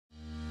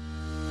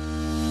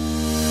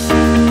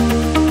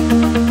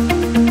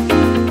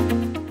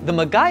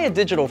The Magaya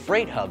Digital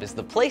Freight Hub is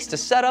the place to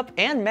set up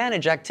and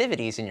manage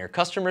activities in your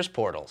customers'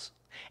 portals.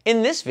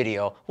 In this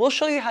video, we'll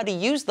show you how to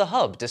use the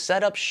hub to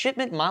set up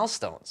shipment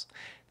milestones.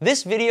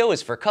 This video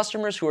is for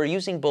customers who are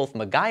using both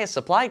Magaya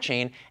Supply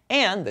Chain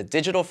and the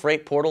Digital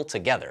Freight Portal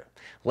together.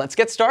 Let's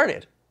get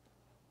started.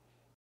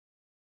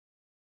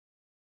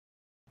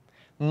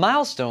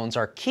 Milestones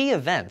are key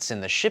events in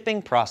the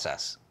shipping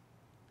process.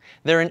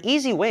 They're an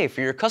easy way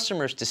for your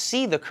customers to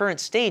see the current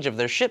stage of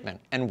their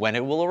shipment and when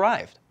it will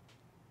arrive.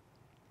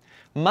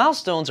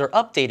 Milestones are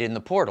updated in the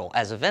portal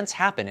as events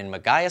happen in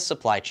Magaya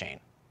Supply Chain.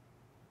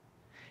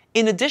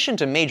 In addition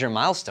to major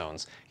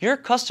milestones, your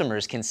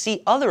customers can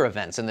see other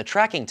events in the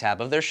tracking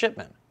tab of their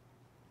shipment.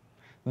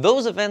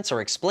 Those events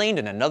are explained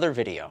in another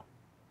video.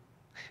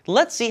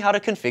 Let's see how to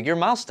configure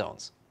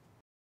milestones.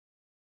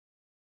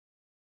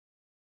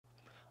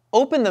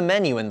 Open the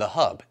menu in the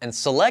hub and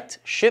select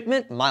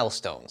Shipment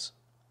Milestones.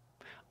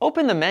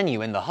 Open the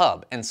menu in the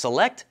hub and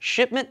select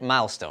Shipment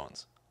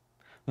Milestones.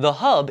 The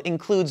hub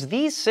includes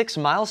these 6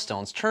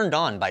 milestones turned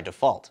on by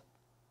default.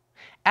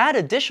 Add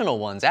additional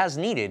ones as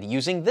needed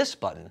using this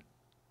button,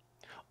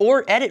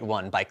 or edit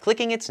one by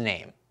clicking its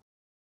name.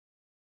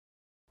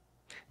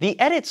 The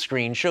edit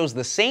screen shows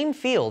the same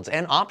fields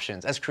and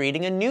options as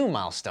creating a new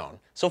milestone,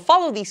 so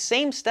follow these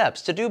same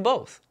steps to do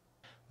both.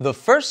 The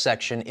first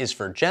section is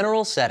for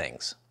general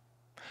settings.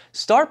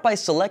 Start by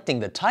selecting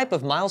the type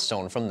of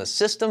milestone from the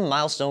System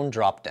Milestone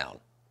dropdown.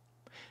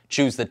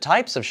 Choose the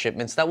types of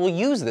shipments that will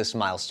use this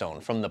milestone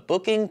from the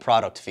Booking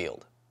Product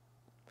field.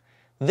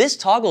 This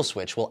toggle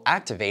switch will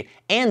activate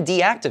and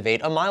deactivate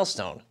a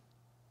milestone.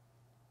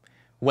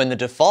 When the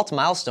default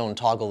milestone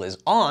toggle is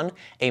on,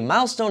 a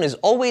milestone is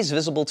always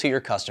visible to your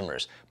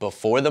customers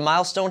before the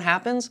milestone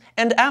happens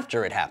and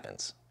after it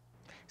happens.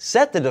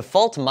 Set the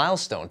default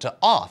milestone to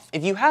off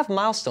if you have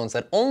milestones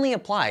that only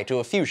apply to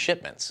a few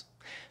shipments.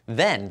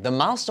 Then, the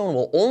milestone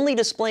will only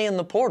display in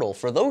the portal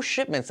for those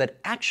shipments that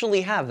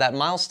actually have that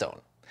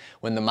milestone.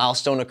 When the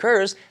milestone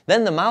occurs,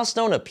 then the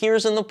milestone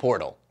appears in the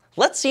portal.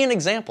 Let's see an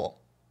example.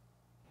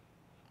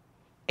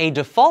 A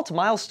default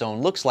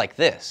milestone looks like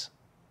this.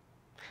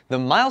 The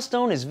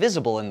milestone is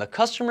visible in the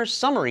Customer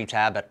Summary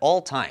tab at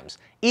all times,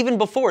 even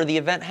before the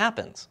event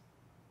happens.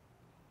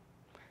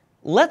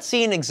 Let's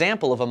see an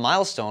example of a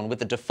milestone with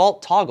the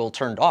default toggle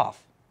turned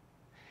off.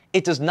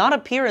 It does not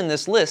appear in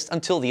this list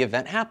until the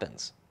event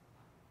happens.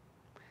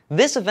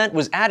 This event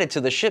was added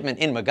to the shipment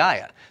in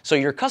Magaya, so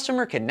your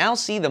customer can now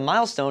see the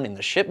milestone in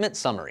the shipment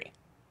summary.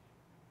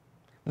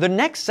 The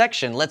next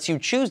section lets you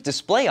choose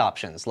display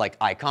options like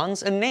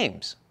icons and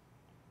names.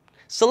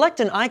 Select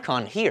an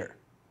icon here.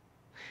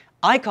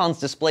 Icons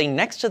display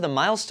next to the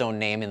milestone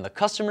name in the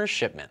customer's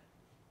shipment.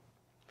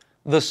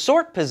 The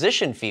Sort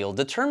Position field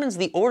determines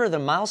the order the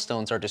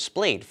milestones are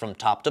displayed from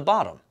top to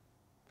bottom.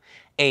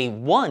 A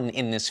 1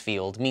 in this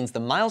field means the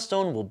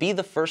milestone will be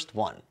the first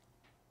one.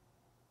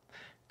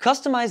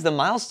 Customize the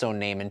milestone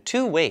name in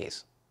 2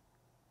 ways.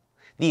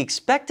 The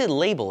expected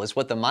label is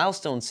what the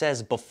milestone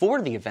says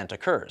before the event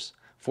occurs,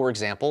 for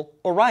example,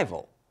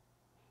 arrival.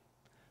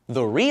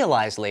 The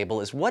realized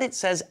label is what it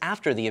says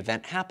after the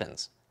event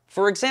happens,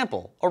 for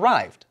example,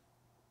 arrived.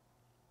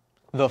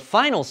 The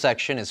final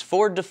section is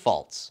for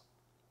defaults.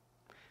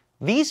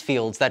 These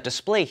fields that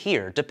display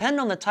here depend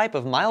on the type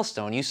of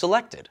milestone you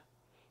selected.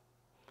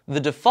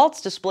 The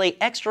defaults display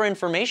extra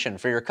information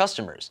for your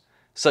customers,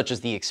 such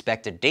as the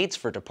expected dates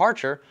for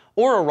departure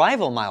or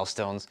arrival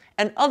milestones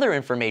and other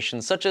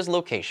information such as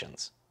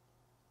locations.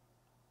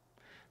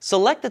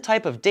 Select the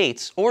type of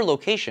dates or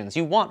locations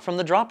you want from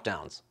the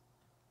dropdowns.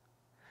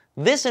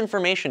 This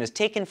information is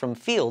taken from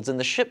fields in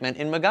the shipment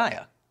in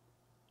Magaya.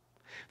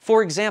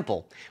 For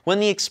example,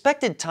 when the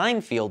expected time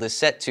field is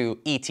set to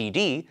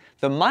ETD,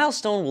 the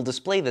milestone will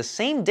display the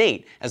same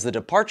date as the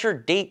departure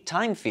date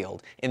time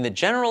field in the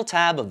General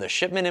tab of the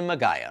shipment in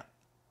Magaya.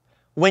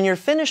 When you're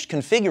finished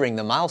configuring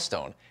the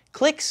milestone,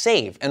 click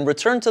Save and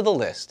return to the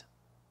list.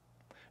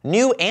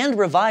 New and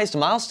revised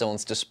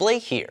milestones display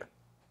here.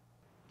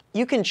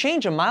 You can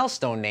change a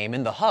milestone name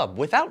in the hub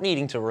without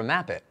needing to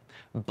remap it.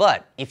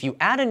 But if you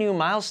add a new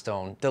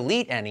milestone,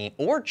 delete any,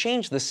 or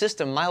change the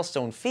System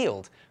Milestone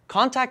field,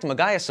 contact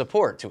Magaya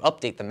Support to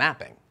update the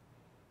mapping.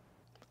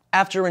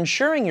 After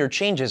ensuring your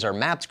changes are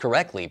mapped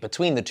correctly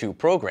between the 2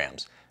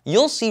 programs,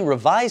 you'll see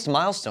revised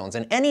milestones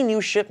and any new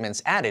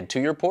shipments added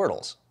to your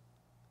portals.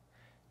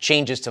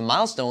 Changes to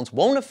milestones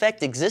won't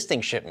affect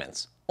existing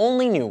shipments,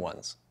 only new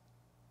ones.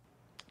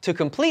 To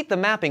complete the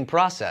mapping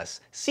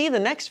process, see the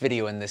next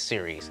video in this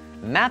series,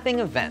 Mapping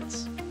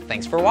Events.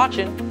 Thanks for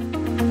watching!